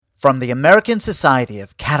From the American Society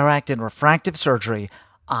of Cataract and Refractive Surgery,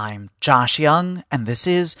 I'm Josh Young, and this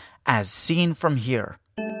is As Seen From Here.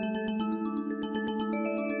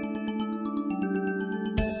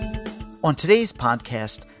 On today's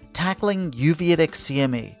podcast, Tackling Uveitic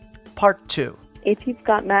CME, Part 2. If you've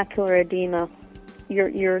got macular edema,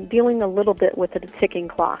 you're dealing a little bit with a ticking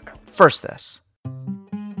clock. First this.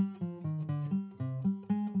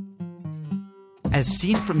 As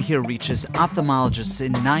Seen From Here reaches ophthalmologists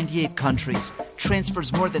in 98 countries,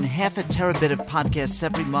 transfers more than half a terabit of podcasts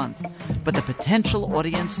every month, but the potential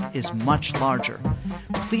audience is much larger.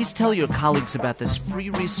 Please tell your colleagues about this free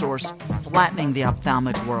resource, Flattening the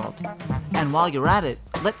Ophthalmic World. And while you're at it,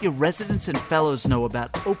 let your residents and fellows know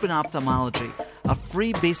about Open Ophthalmology, a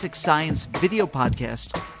free basic science video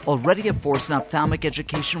podcast already a force in ophthalmic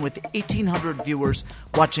education with 1,800 viewers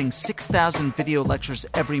watching 6,000 video lectures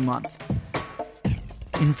every month.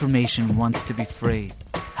 Information wants to be free.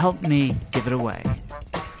 Help me give it away.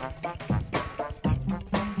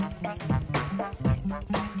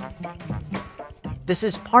 This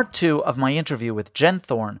is part 2 of my interview with Jen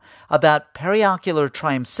Thorne about periocular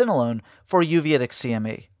triamcinolone for uveitic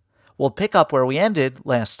CME. We'll pick up where we ended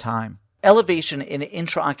last time. Elevation in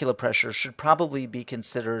intraocular pressure should probably be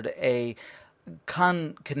considered a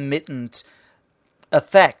concomitant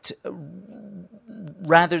effect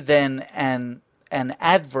rather than an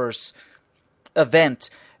adverse event,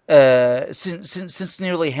 since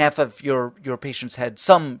nearly half of your patients had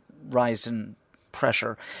some rise in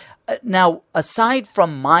pressure. Now, aside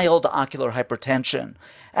from mild ocular hypertension,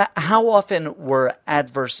 how often were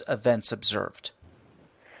adverse events observed?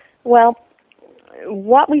 Well,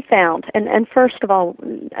 what we found, and first of all,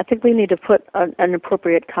 I think we need to put an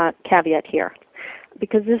appropriate caveat here,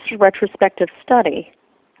 because this is a retrospective study.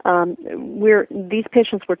 These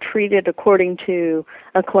patients were treated according to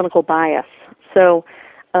a clinical bias. So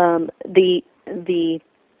the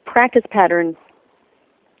practice pattern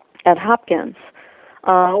at Hopkins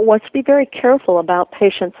was to be very careful about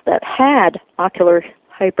patients that had ocular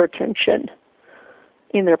hypertension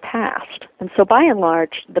in their past. And so by and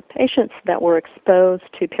large, the patients that were exposed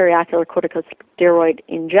to periocular corticosteroid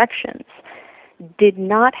injections did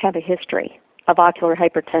not have a history of ocular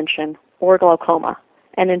hypertension or glaucoma,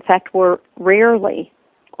 and in fact were rarely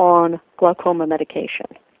on glaucoma medication.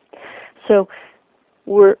 So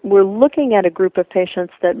we're looking at a group of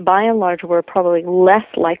patients that by and large were probably less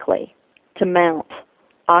likely to mount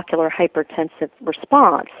ocular hypertensive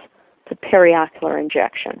response to periocular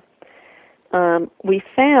injection. We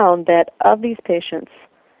found that of these patients,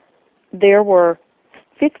 there were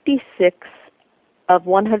 56 of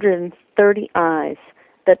 130 eyes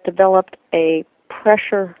that developed a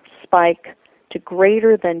pressure spike to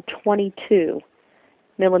greater than 22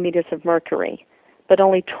 millimeters of mercury, but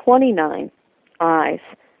only 29 eyes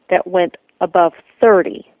that went above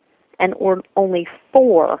 30, and only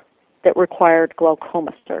 4 that required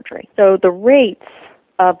glaucoma surgery. So the rates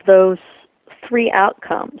of those 3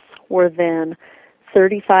 outcomes were then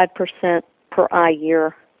 35% per eye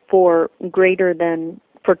year for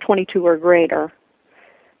 22 or greater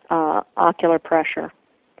ocular pressure,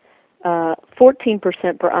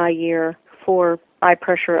 14% per eye year for eye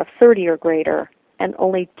pressure of 30 or greater, and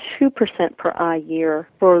only 2% per eye year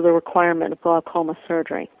for the requirement of glaucoma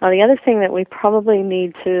surgery. Now, the other thing that we probably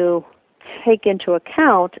need to take into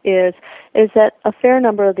account is that a fair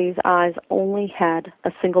number of these eyes only had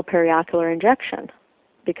a single periocular injection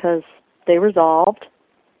because they resolved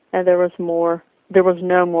and there was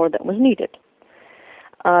no more that was needed.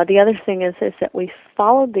 The other thing is that we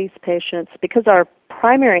followed these patients because our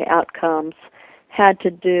primary outcomes had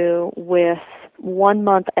to do with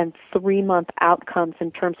 1-month and 3-month outcomes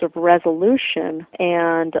in terms of resolution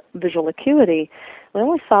and visual acuity. We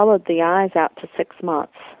only followed the eyes out to 6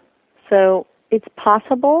 months. So it's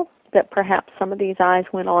possible that perhaps some of these eyes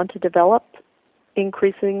went on to develop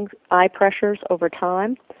increasing eye pressures over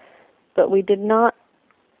time, but we did not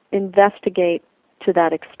investigate to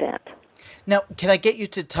that extent. Now, can I get you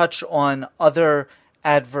to touch on other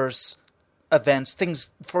adverse events,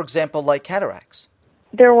 things, for example, like cataracts?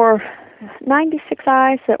 There were 96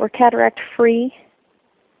 eyes that were cataract-free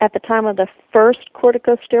at the time of the first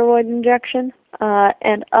corticosteroid injection,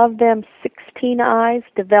 and of them, 16 eyes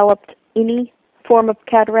developed any form of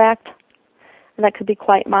cataract, and that could be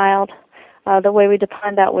quite mild. The way we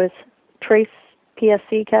defined that was trace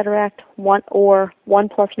PSC cataract, 1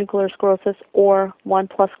 plus nuclear sclerosis, or 1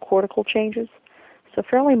 plus cortical changes, so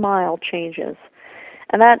fairly mild changes.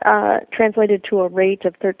 And that translated to a rate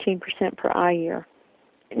of 13% per eye year.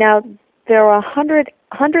 Now, there were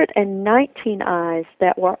 119 eyes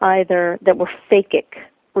that were phakic,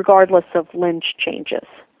 regardless of lens changes.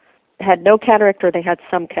 had no cataract or they had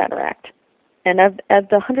some cataract. And of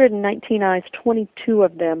the 119 eyes, 22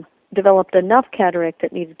 of them developed enough cataract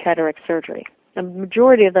that needed cataract surgery. The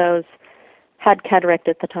majority of those had cataract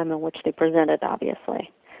at the time in which they presented,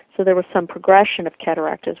 obviously. So there was some progression of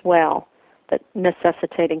cataract as well that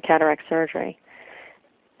necessitating cataract surgery.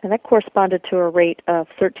 And that corresponded to a rate of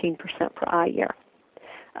 13% per eye year.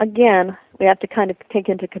 Again, we have to kind of take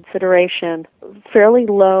into consideration fairly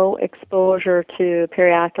low exposure to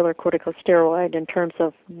periocular corticosteroid in terms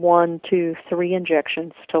of 1, 2, 3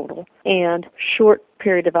 injections total, and short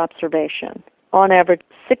period of observation, on average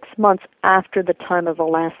 6 months after the time of the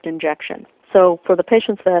last injection. So for the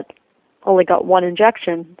patients that only got 1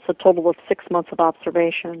 injection, it's a total of 6 months of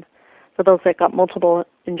observation. For those that got multiple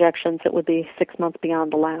injections, it would be 6 months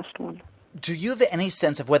beyond the last one. Do you have any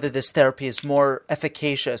sense of whether this therapy is more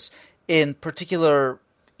efficacious in particular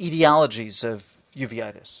etiologies of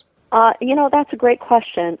uveitis? That's a great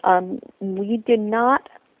question. We did not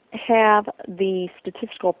have the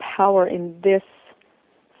statistical power in this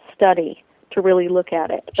study to really look at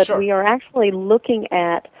it. But Sure. We are actually looking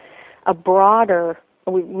at a broader,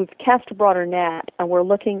 we've cast a broader net, and we're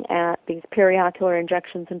looking at these periocular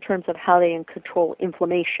injections in terms of how they control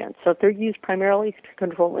inflammation. So if they're used primarily to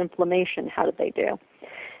control inflammation, how do they do?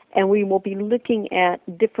 And we will be looking at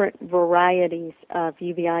different varieties of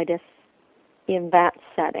uveitis in that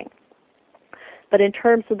setting. But in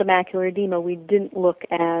terms of the macular edema, we didn't look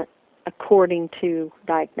at according to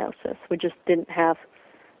diagnosis. We just didn't have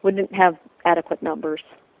adequate numbers.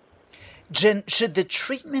 Jen, should the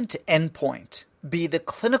treatment endpoint be the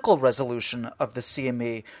clinical resolution of the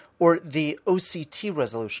CME or the OCT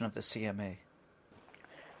resolution of the CME?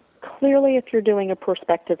 Clearly, if you're doing a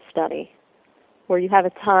prospective study where you have a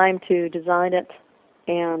time to design it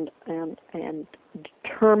and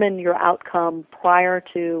determine your outcome prior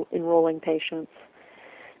to enrolling patients,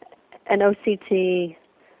 an OCT,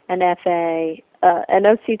 an FA, an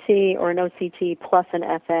OCT or an OCT plus an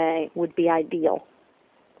FA would be ideal,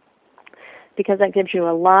 because that gives you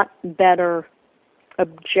a lot better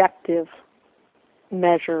objective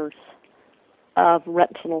measures of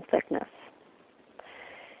retinal thickness.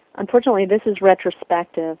 Unfortunately, this is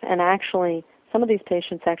retrospective, and actually, some of these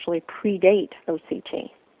patients actually predate OCT.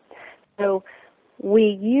 So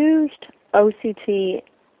we used OCT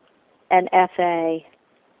and FA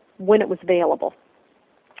when it was available,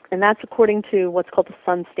 and that's according to what's called the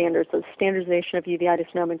SUN standards, the standardization of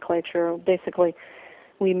uveitis nomenclature. Basically,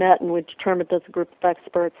 we met and we determined as a group of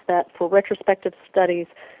experts that for retrospective studies,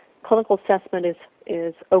 clinical assessment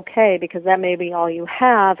is okay, because that may be all you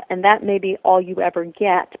have, and that may be all you ever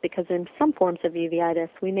get, because in some forms of uveitis,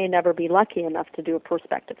 we may never be lucky enough to do a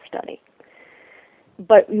prospective study.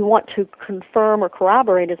 But you want to confirm or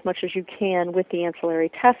corroborate as much as you can with the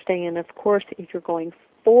ancillary testing, and of course, if you're going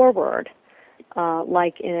forward,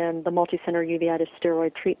 like in the multicenter uveitis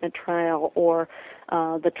steroid treatment trial, or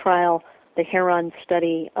the trial, the Heron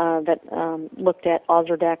study that looked at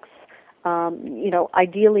Ozurdex,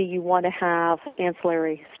 ideally you want to have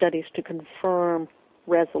ancillary studies to confirm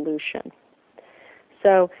resolution.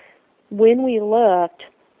 So when we looked,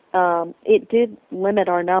 it did limit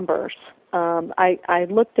our numbers. I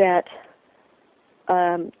looked at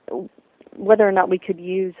whether or not we could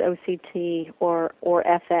use OCT or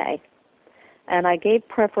FA, and I gave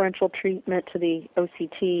preferential treatment to the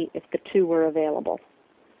OCT if the two were available.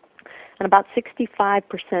 And about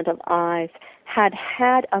 65% of eyes had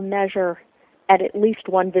a measure at least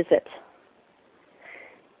one visit.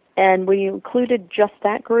 And we included just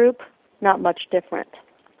that group, not much different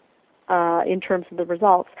in terms of the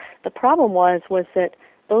results. The problem was that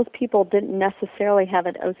those people didn't necessarily have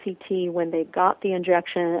an OCT when they got the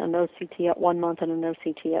injection, an OCT at 1 month, and an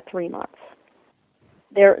OCT at 3 months.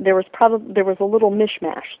 There was a little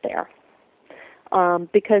mishmash there,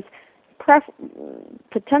 because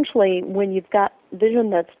potentially when you've got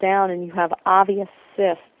vision that's down and you have obvious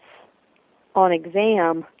cysts on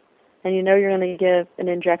exam, and you know you're going to give an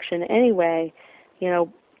injection anyway,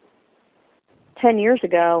 10 years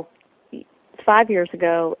ago, 5 years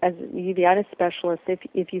ago, as a uveitis specialist,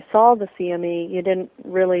 if you saw the CME, you didn't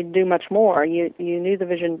really do much more. You knew the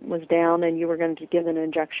vision was down and you were going to give an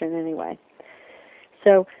injection anyway.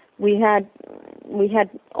 So we had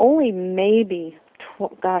only maybe,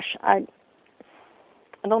 I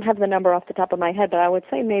don't have the number off the top of my head, but I would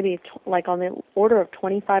say maybe like on the order of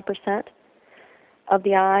 25% of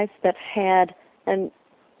the eyes that had an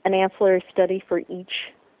ancillary study for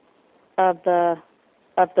each of the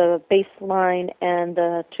baseline and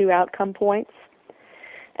the 2 outcome points.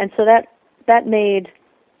 And so that made,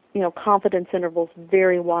 confidence intervals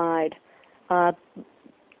very wide.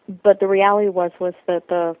 But the reality was that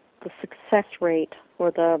the success rate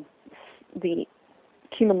or the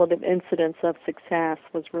cumulative incidence of success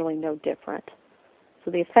was really no different.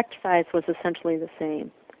 So the effect size was essentially the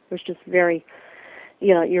same. It was just very,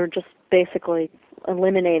 you're just basically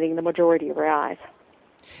eliminating the majority of your eyes.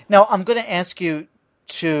 Now, I'm going to ask you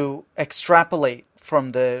to extrapolate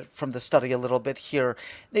from the study a little bit here.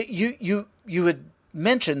 You had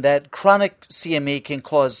mentioned that chronic CME can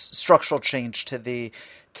cause structural change to the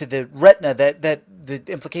retina. That the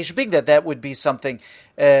implication being that would be something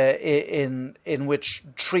in which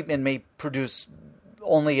treatment may produce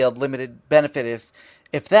only a limited benefit,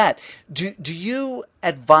 if that. Do you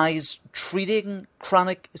advise treating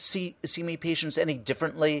chronic CME patients any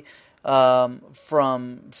differently from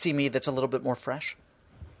CME that's a little bit more fresh?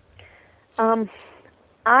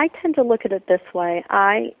 I tend to look at it this way.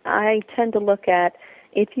 I tend to look at,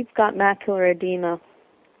 if you've got macular edema,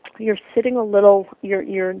 you're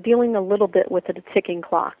dealing a little bit with a ticking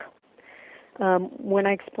clock. When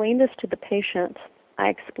I explain this to the patient, I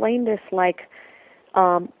explain this like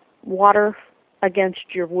water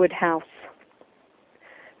against your wood house.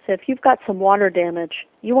 So if you've got some water damage,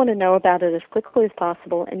 you want to know about it as quickly as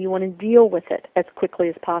possible, and you want to deal with it as quickly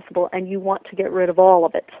as possible, and you want to get rid of all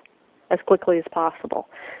of it as quickly as possible.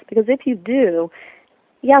 Because if you do,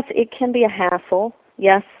 yes, it can be a hassle.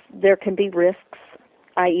 Yes, there can be risks,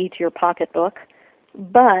 i.e. to your pocketbook.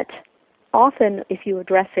 But often, if you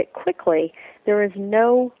address it quickly, there is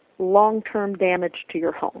no long-term damage to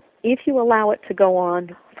your home. If you allow it to go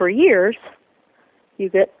on for years, you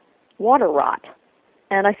get water rot.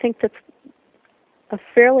 And I think that's a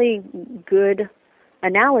fairly good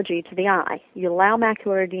analogy to the eye. You allow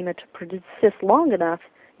macular edema to persist long enough,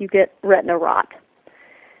 you get retina rot.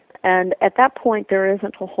 And at that point, there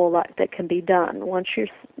isn't a whole lot that can be done. Once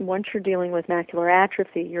you're dealing with macular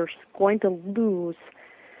atrophy, you're going to lose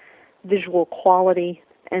visual quality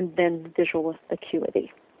and then visual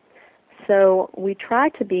acuity. So we try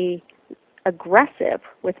to be aggressive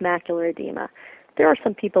with macular edema. There are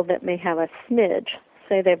some people that may have a smidge.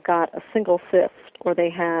 Say they've got a single cyst, or they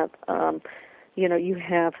have, you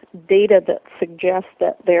have data that suggests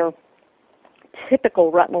that their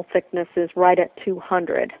typical retinal thickness is right at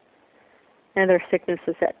 200, and their thickness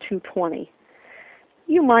is at 220.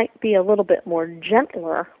 You might be a little bit more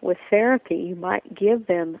gentler with therapy. You might give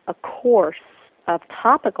them a course of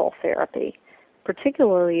topical therapy,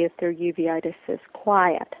 particularly if their uveitis is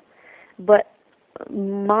quiet. But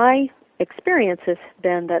my experience has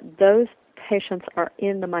been that those patients are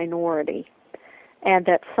in the minority, and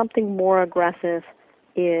that something more aggressive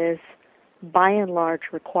is by and large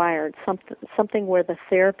required, something where the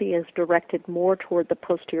therapy is directed more toward the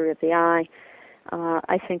posterior of the eye.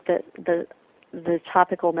 I think that the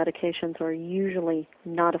topical medications are usually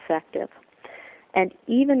not effective. And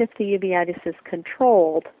even if the uveitis is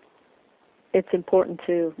controlled, it's important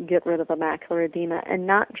to get rid of the macular edema and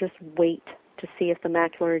not just wait to see if the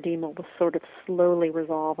macular edema will sort of slowly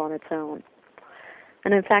resolve on its own.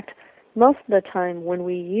 And in fact, most of the time when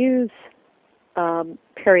we use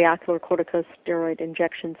periocular corticosteroid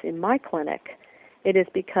injections in my clinic, it is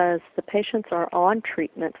because the patients are on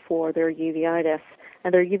treatment for their uveitis,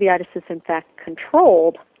 and their uveitis is in fact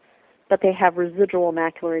controlled, but they have residual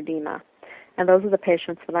macular edema. And those are the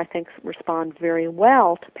patients that I think respond very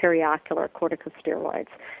well to periocular corticosteroids.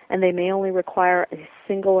 And they may only require a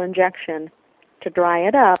single injection to dry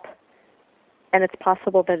it up, and it's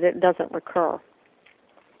possible that it doesn't recur.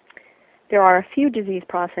 There are a few disease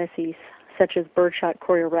processes, such as birdshot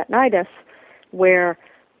chorioretinitis, where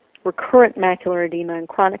recurrent macular edema and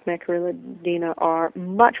chronic macular edema are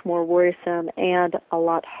much more worrisome and a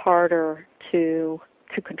lot harder to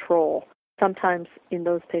control. Sometimes in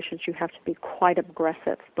those patients you have to be quite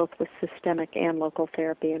aggressive, both with systemic and local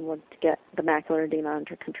therapy, in order to get the macular edema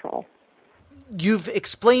under control. You've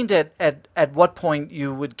explained at what point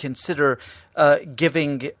you would consider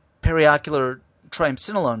giving periocular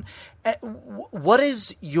triamcinolone. What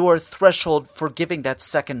is your threshold for giving that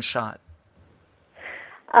second shot?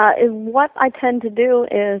 What I tend to do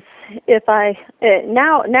is, if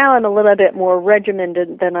now I'm a little bit more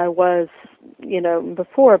regimented than I was,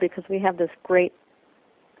 before, because we have this great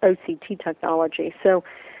OCT technology. So,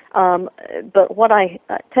 but what I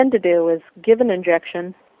tend to do is give an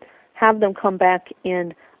injection, have them come back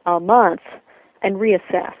in a month, and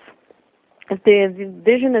reassess. If the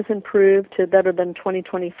vision is improved to better than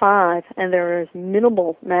 20/25 and there is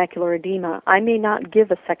minimal macular edema, I may not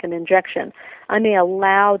give a second injection. I may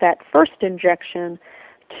allow that first injection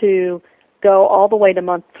to go all the way to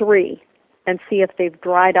month 3 and see if they've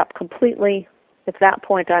dried up completely. At that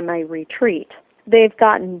point, I may retreat. They've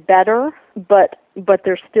gotten better, but but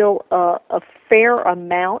there's still a fair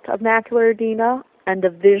amount of macular edema, and the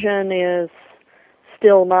vision is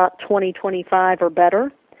still not 20/25 or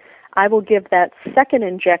better, I will give that second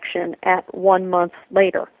injection at 1 month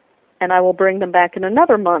later, and I will bring them back in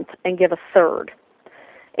another month and give a third.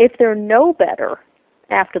 If they're no better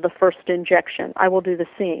after the first injection, I will do the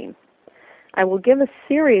same. I will give a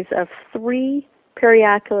series of 3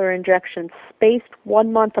 periocular injections spaced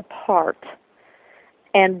 1 month apart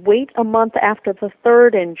and wait a month after the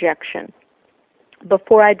third injection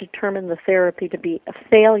before I determine the therapy to be a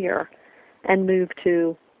failure and move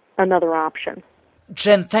to another option.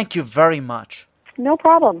 Jen, thank you very much. No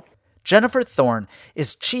problem. Jennifer Thorne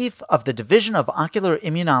is Chief of the Division of Ocular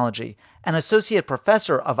Immunology and Associate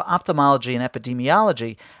Professor of Ophthalmology and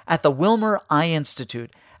Epidemiology at the Wilmer Eye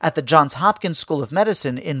Institute at the Johns Hopkins School of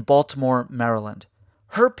Medicine in Baltimore, Maryland.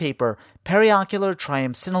 Her paper, Periocular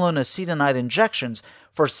Triamcinolone Acetonide Injections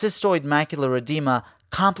for Cystoid Macular Edema,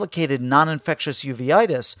 Complicated Non-Infectious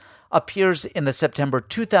Uveitis, appears in the September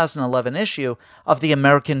 2011 issue of the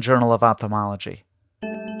American Journal of Ophthalmology.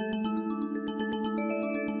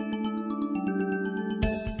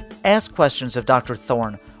 Ask questions of Dr.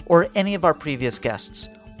 Thorne or any of our previous guests,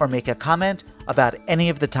 or make a comment about any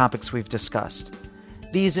of the topics we've discussed.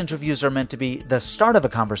 These interviews are meant to be the start of a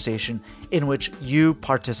conversation in which you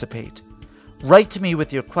participate. Write to me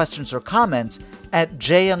with your questions or comments at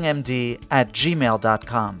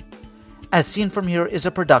jyoungmd@gmail.com. As Seen From Here is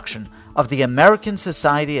a production of the American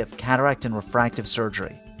Society of Cataract and Refractive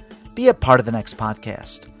Surgery. Be a part of the next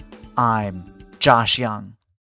podcast. I'm Josh Young.